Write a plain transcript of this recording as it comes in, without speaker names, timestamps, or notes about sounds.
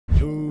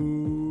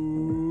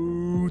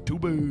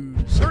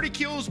klubos. 30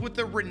 kills with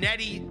the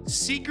Renetti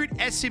Secret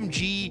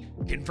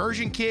SMG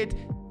conversion kit.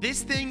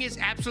 This thing is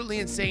absolutely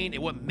insane,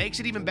 and what makes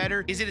it even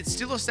better is that it's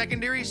still a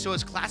secondary, so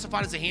it's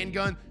classified as a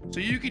handgun, so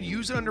you could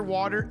use it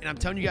underwater. And I'm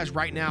telling you guys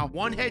right now,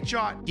 one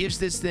headshot gives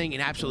this thing an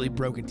absolutely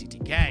broken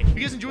tctekk. If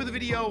you guys enjoyed the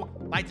video,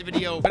 like the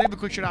video, give a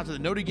quick shout out to the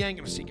Noti gang,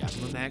 and we'll see you guys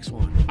on the next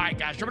one. All right,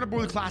 guys, jumping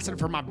aboard the class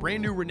for my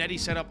brand new Renetti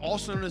setup,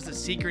 also known as the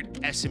Secret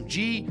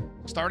SMG.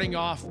 Starting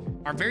off,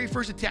 our very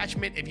first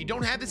attachment. If you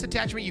don't have this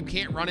attachment, you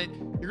can't run it.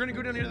 You're going to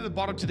go down here to the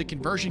bottom to the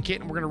conversion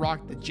kit, and we're going to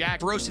rock the Jack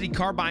Ferocity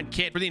Carbine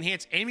kit for the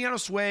enhanced aiming auto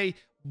sway,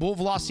 bullet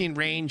velocity and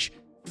range,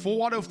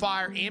 full auto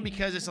fire, and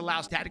because this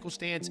allows tactical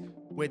stance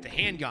with the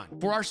handgun.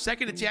 For our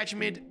second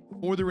attachment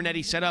for the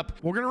Renetti setup,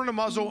 we're going to run a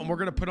muzzle, and we're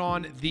going to put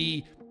on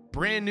the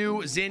brand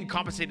new Zen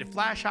compensated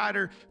flash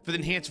hider for the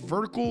enhanced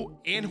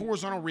vertical and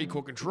horizontal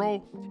recoil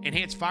control,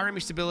 enhanced firearm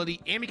stability,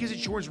 and because it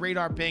shortens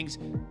radar pings,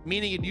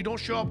 meaning if you don't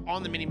show up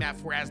on the minimap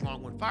for as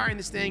long when firing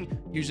this thing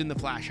using the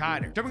flash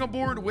hider. Jumping on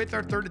board with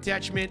our third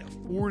attachment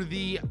for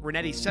the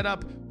Renetti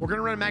setup, we're going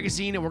to run a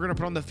magazine, and we're going to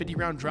put on the 50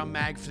 round drum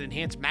mag for the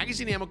enhanced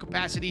magazine ammo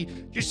capacity,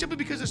 just simply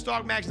because the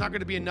stock mag's not going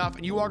to be enough,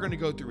 and you are going to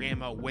go through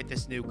ammo with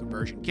this new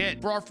conversion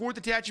kit. For our fourth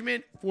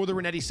attachment for the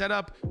Renetti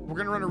setup, we're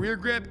going to run a rear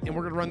grip, and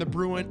we're going to run the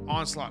Bruin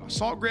Onslaught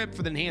assault grip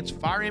for the enhanced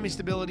firearm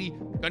stability,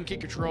 gun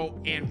kick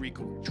control, and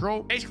recoil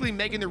control, basically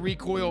making the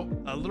recoil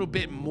a little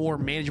bit more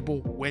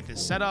manageable with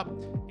this setup.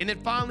 And then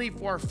finally,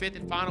 for our fifth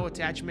and final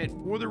attachment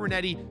for the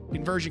Renetti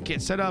conversion kit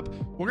setup,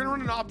 we're going to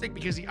run an optic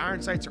because the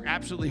iron sights are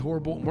absolutely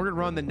horrible, and we're going to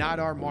run the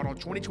NIDAR model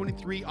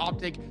 2023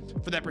 optic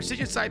for that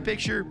precision sight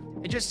picture,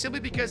 and just simply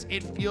because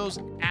it feels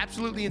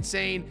absolutely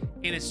insane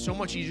and it's so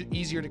much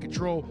easier to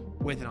control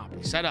with an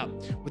optic setup.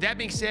 With that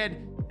being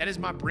said, that is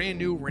my brand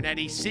new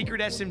Renetti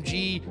Secret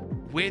SMG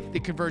with the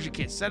conversion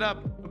kit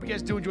setup. Hope you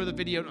guys do enjoy the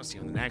video, and I'll see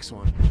you on the next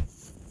one.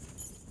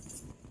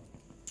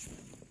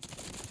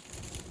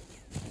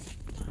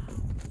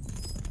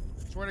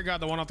 Swear to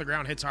God, the one off the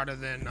ground hits harder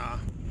than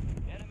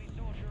Enemy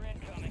soldier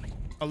incoming.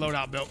 a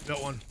loadout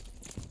built one.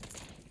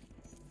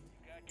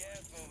 Got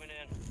gas moving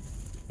in.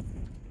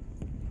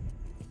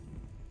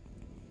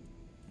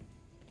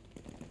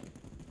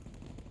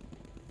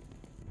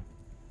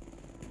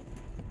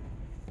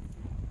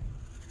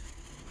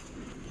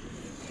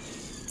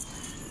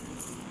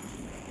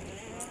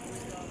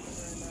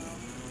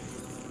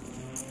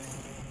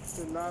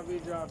 Should not be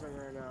dropping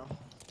right now.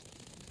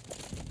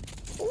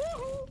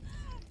 Woohoo!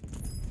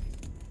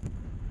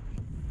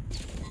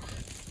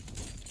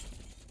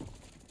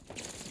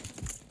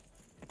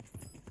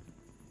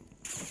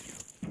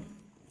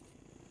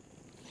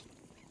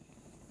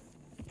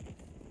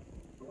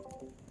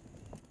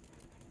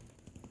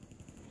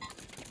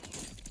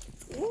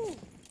 Woo!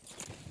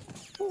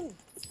 Woo!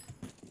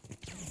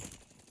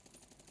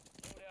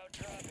 Loadout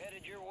drop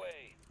headed your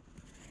way.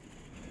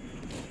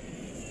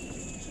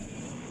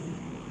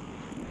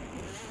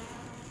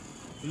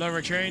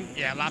 Lower train.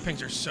 Yeah, lap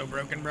pings are so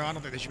broken, bro. I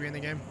don't think they should be in the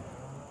game.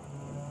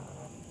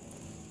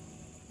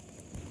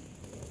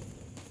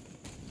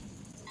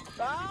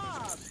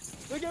 Stop!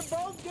 We can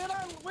both get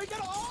our. We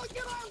can all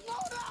get our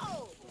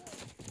loadout.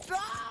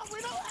 Stop! We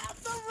don't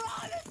have to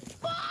run. It's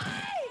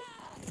fine.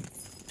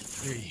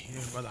 Hey,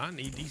 yeah, brother, I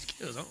need these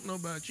kills. I don't know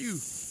about you.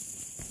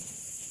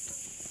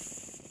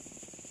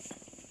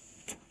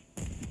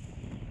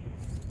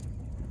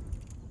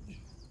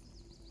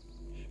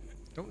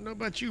 Don't know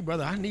about you,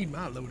 brother. I need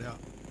my loadout.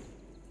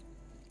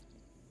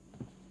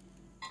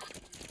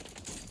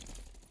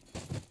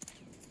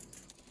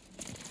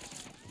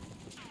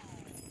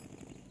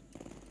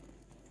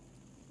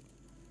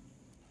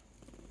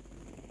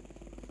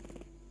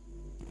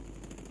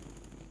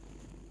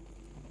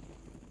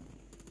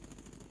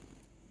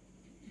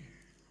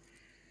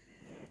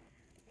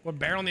 What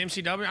barrel on the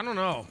MCW? I don't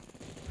know.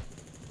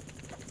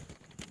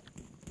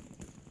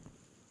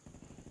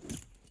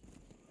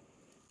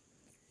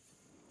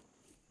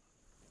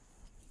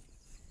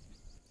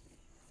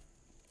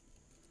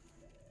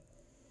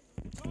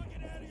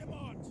 Target area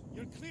marked.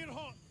 You're clear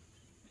hot.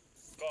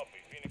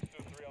 Copy. Phoenix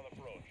 2-3 on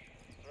approach.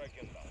 Strike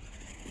inbound.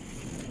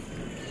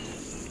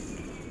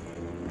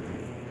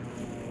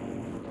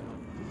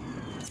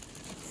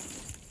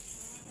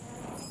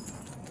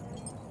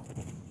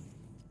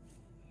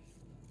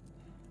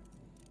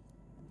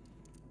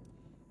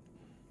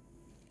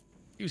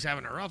 He was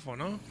having a rough one,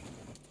 huh?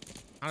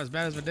 Not as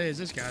bad as a day as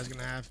this guy's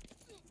gonna have.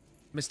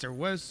 Mr.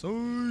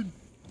 Westside.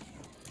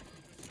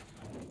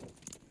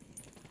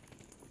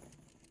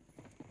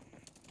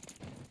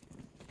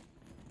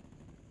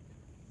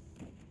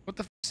 What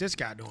the f is this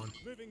guy doing?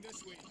 Moving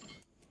this way.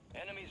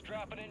 Enemies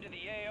dropping into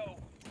the AO.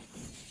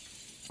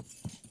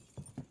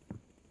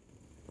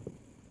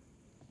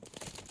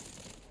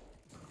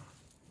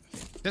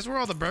 This where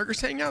all the burgers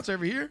hang out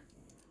over here?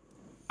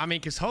 I mean,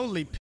 cause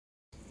holy p.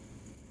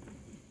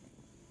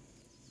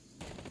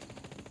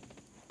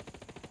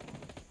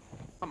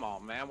 Come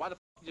on, man. Why the f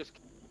you just...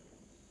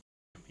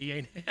 He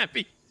ain't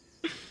happy.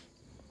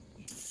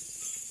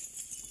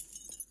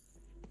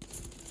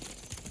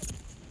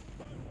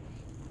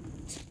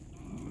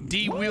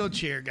 D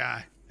wheelchair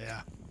guy.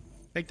 Yeah.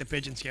 Take the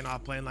pigeon skin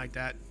off playing like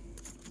that.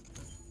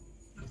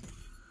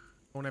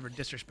 Don't ever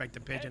disrespect the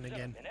pigeon Heads up,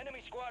 again. An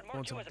enemy squad Doing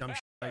marked some you as a dumb bounty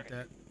shit like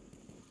target.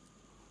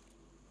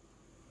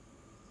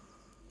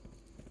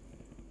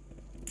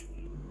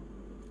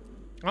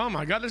 that. Oh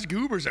my god, there's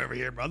goobers over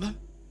here, brother.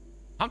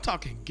 I'm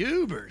talking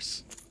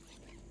goobers.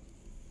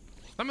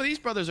 Some of these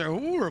brothers are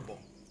horrible.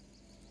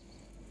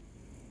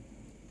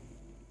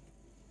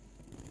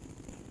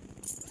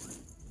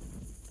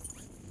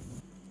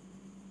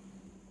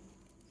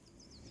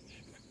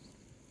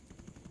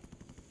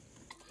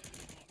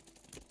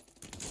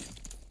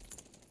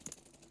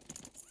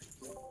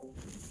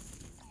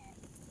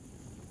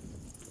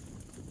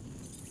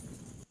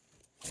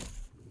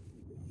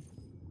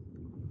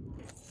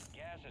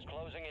 Gas is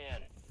closing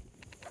in.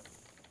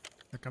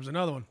 Here comes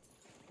another one.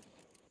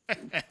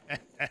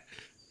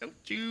 Don't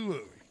you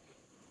worry.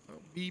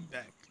 I'll be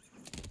back.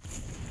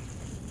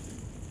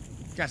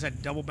 Guys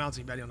had double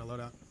bouncing Betty on the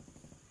loadout.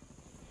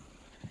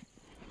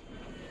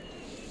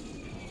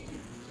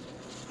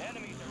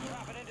 Enemies are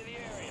dropping into the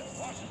area.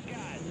 Watch the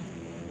skies.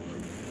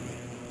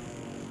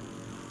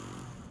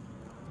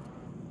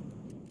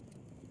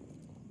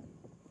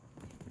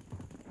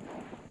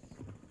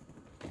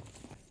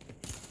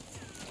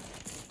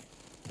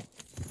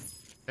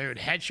 Dude,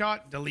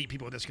 headshot, delete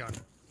people with this gun.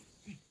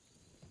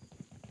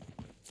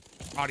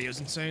 Audio's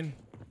insane.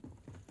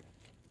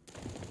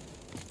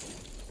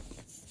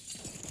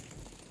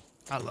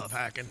 I love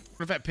hacking.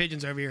 What if that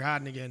pigeon's over here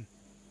hiding again?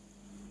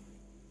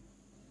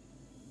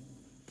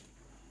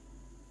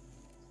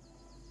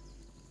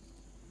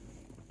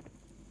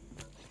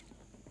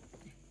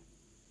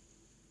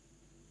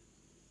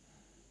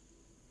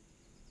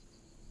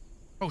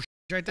 Oh,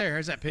 right there.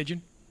 There's that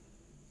pigeon.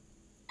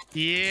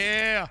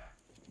 Yeah.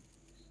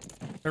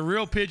 The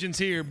real pigeon's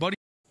here, buddy.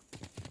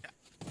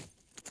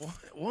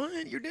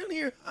 What? You're down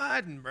here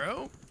hiding,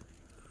 bro.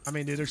 I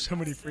mean, dude, there's so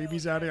many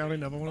freebies out here. I don't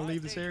even know if I want to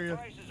leave this area.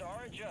 Prices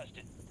are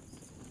adjusted.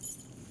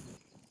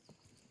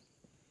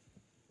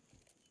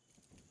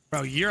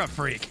 Bro, you're a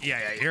freak. Yeah,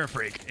 you're a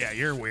freak. Yeah,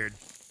 you're weird.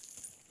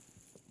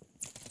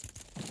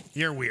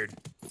 You're weird.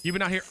 You've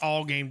been out here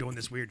all game doing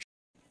this weird shit.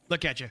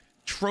 Look at you.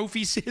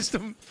 Trophy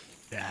system.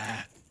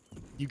 Ah,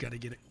 you gotta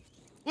get it.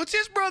 What's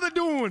this brother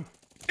doing?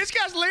 This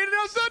guy's laying it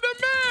outside the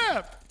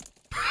map.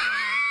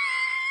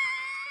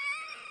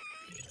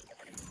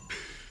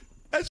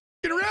 That's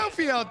f***ing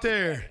Ralphie out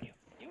there.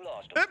 You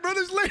lost him. That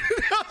brother's laying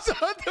it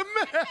outside the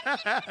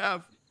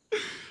map.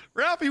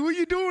 Ralphie, what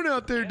you doing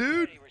out there,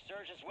 dude? Ready,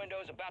 resurgence window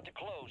is about to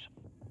close.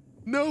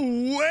 No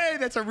way.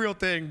 That's a real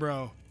thing,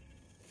 bro.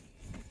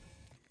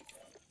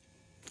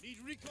 Need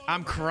recon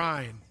I'm overhead.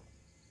 crying.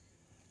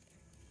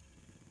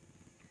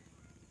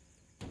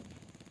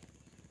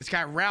 It's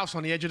got Ralph's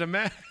on the edge of the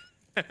map.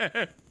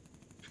 Fire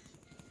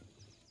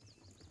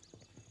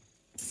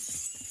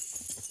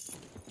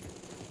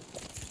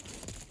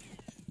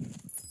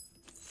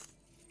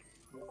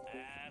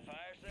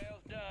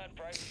sales done.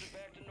 Prices are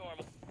back to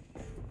normal.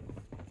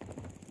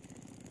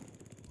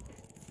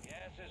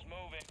 Gas is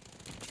moving.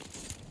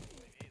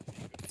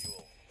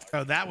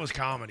 Oh, that was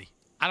comedy.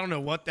 I don't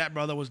know what that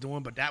brother was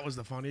doing, but that was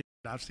the funniest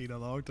I've seen in a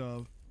long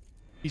time.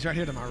 He's right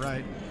here to my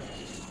right.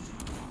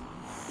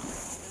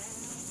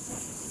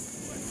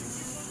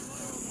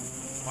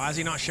 Why is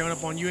he not showing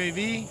up on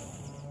UAV?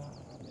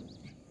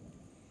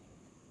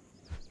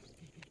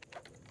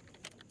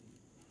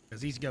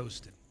 Because he's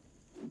ghosted.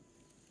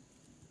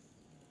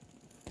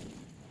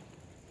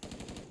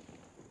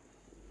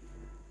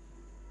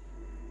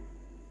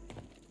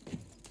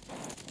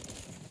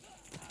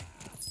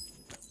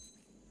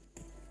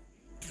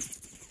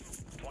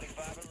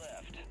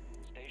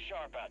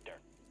 Sharp out there.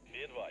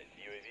 Be advised,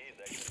 UAV is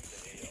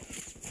exiting the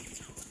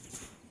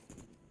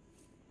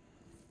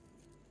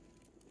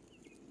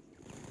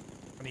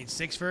AO. I need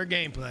 6 for a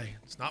gameplay.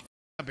 It's not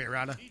up here,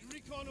 Ryda. Need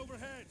recon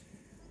overhead.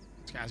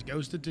 This guy's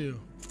ghosted too.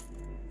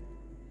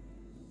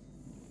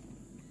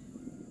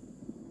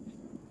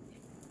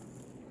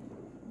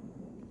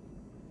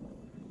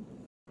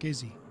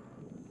 Is he?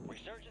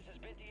 Resurgence has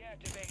been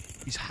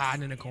deactivated. He's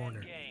hiding in a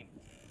corner. Game.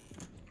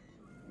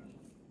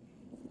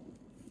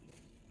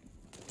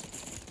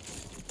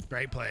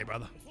 Great play,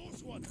 brother.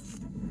 Close one.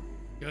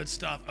 Good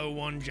stuff.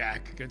 0-1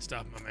 Jack. Good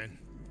stuff, my man.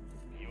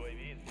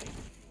 UAV is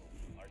safe.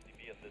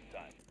 RTB at this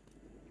time.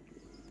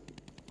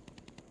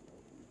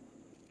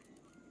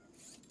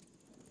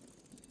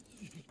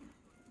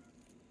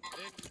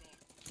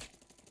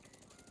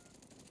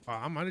 Oh,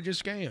 I might have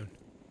just scammed.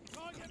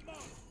 Target mark.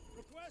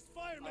 Request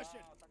fire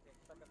mission.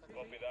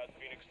 Copy that,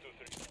 Phoenix 2-3.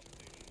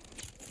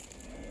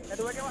 Te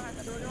tuve que bajar,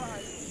 te tuve que bajar.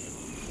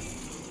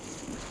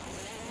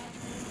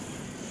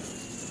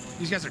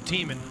 These guys are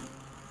teaming.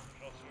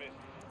 Gunsmith.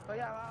 Estoy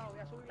abajo, voy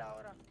a subir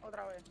ahora,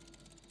 otra vez.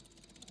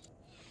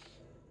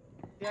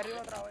 Estoy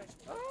arriba otra vez.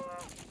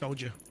 Told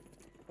you.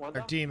 What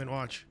They're the? teaming.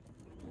 Watch.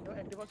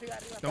 El tipo sigue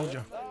arriba. Told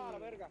you. Ah, la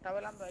verga. Está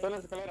velando ahí. Estoy en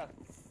las escaleras.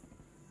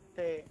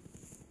 Sí.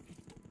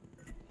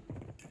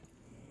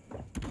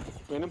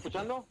 ¿Vienen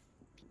puchando?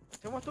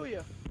 ¿Somos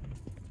tuyos?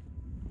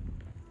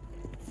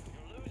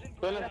 You're losing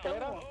Estoy en las ground.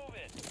 escaleras. Move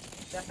it.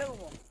 ¿Te hace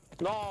humo?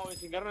 No, me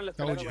chingaron en la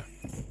Told escalera.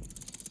 you.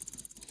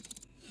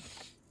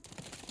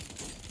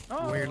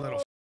 No. Weird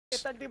little. ¿Qué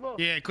tal tipo?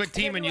 Yeah, quit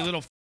teaming, you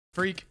little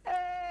freak.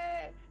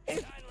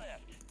 It's Nine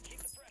left. Keep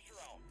the pressure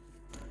on.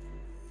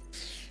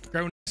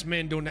 Grown ass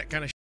men doing that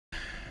kind of shit.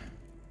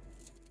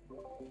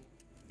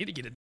 Need to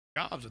get a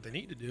job's what they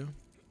need to do.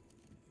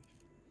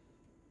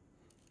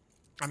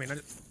 I mean,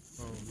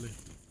 holy.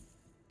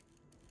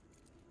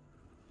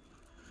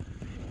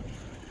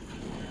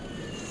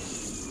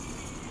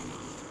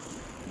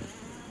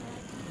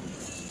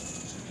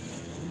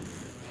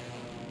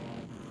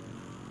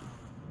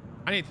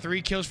 I need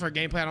 3 kills for a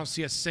gameplay. I don't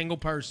see a single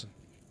person.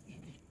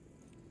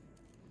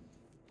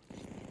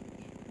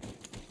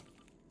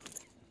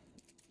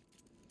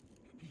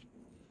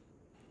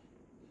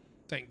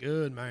 This ain't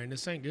good, man.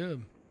 This ain't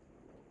good.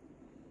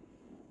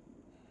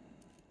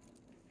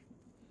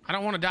 I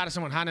don't want to die to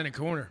someone hiding in a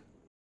corner.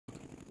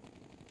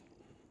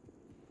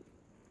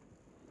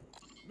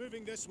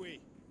 Moving this way.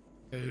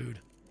 Dude.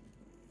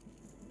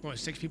 Only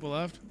 6 people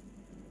left?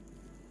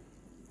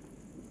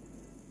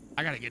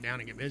 I gotta get down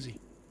and get busy.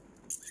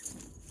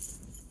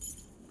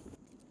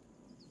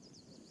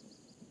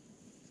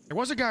 There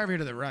was a guy over here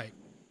to the right.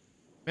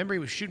 Remember he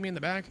was shooting me in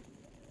the back?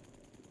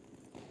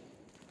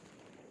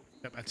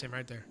 Yep, that's him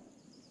right there.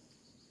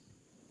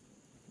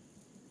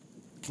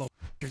 Little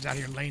f***ers out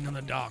here laying on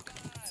the dock.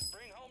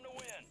 Bring home to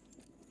win.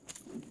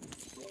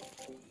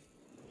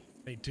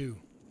 Me too.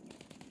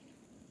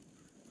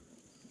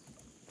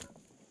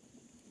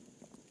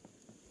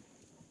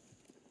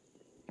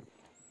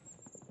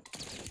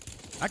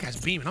 That guy's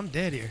beaming. I'm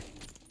dead here.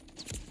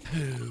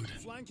 Dude.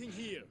 Flanking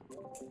here.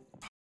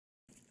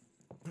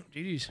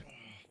 GG's.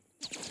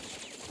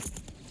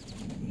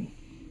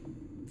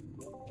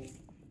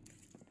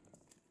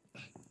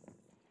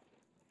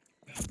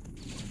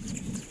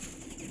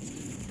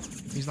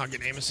 He's not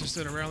getting aim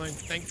assisted or anything.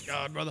 Thank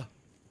God, brother.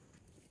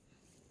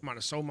 I'm out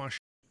of so much.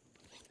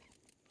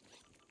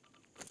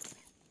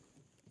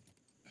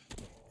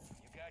 You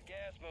got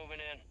gas moving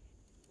in.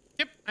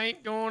 Yep, I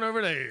ain't going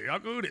over there. I'll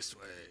go this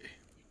way.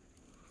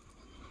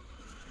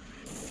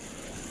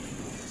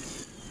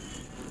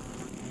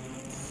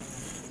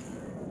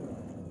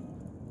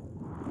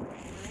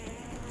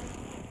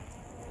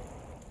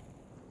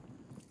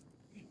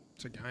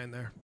 There's a guy in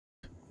there.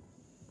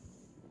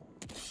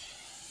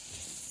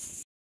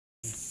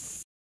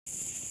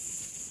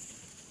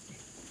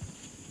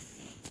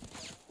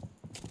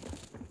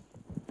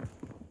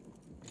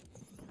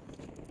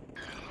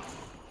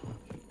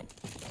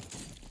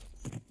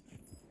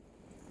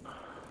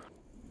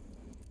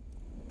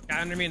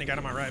 Guy under me and a guy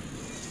on my right.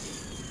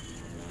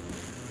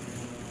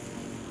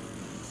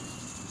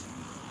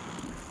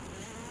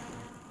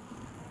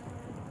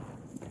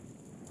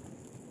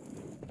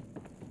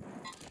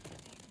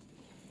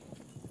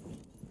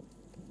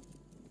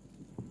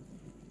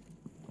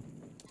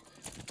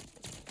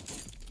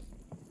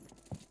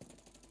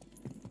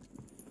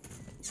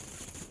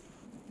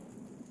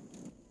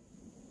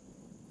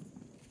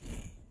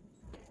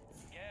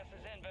 Gas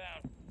is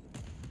inbound.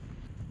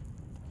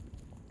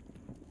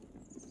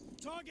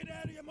 Target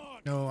area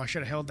mark. No, I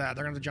should have held that.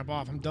 They're gonna have to jump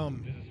off. I'm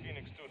dumb. This is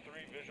Phoenix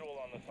 2-3, visual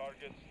on the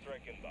target,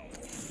 strike inbound.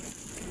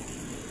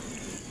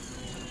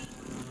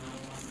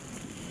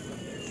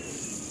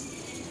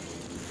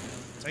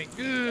 This ain't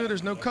good.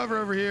 There's no cover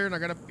over here, and I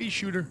got a pea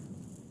shooter.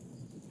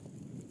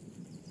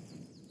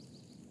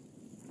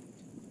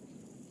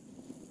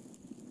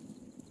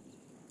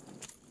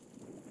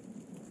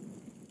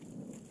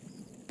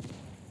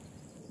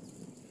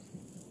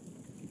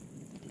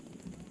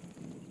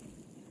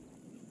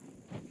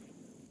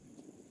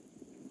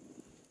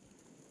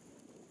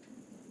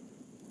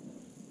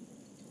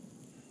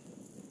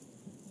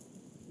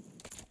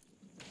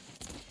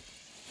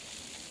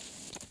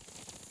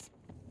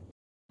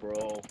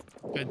 Bro.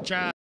 Good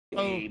job.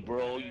 Hey,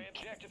 bro. Okay,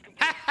 objective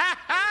complete. Ha ha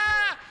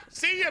ha!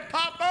 See ya,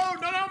 Popo.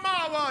 No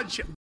more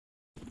watch.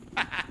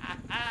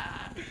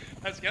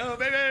 Let's go,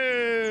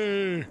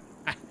 baby.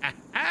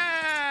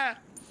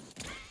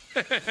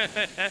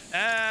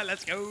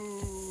 Let's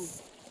go.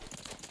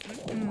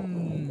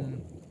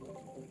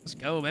 Let's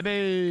go,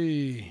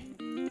 baby.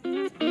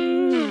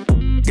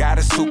 Got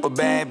a super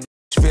bad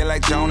bitch, feel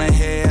like Jonah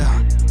Hill.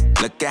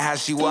 Look at how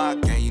she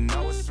walk, and you know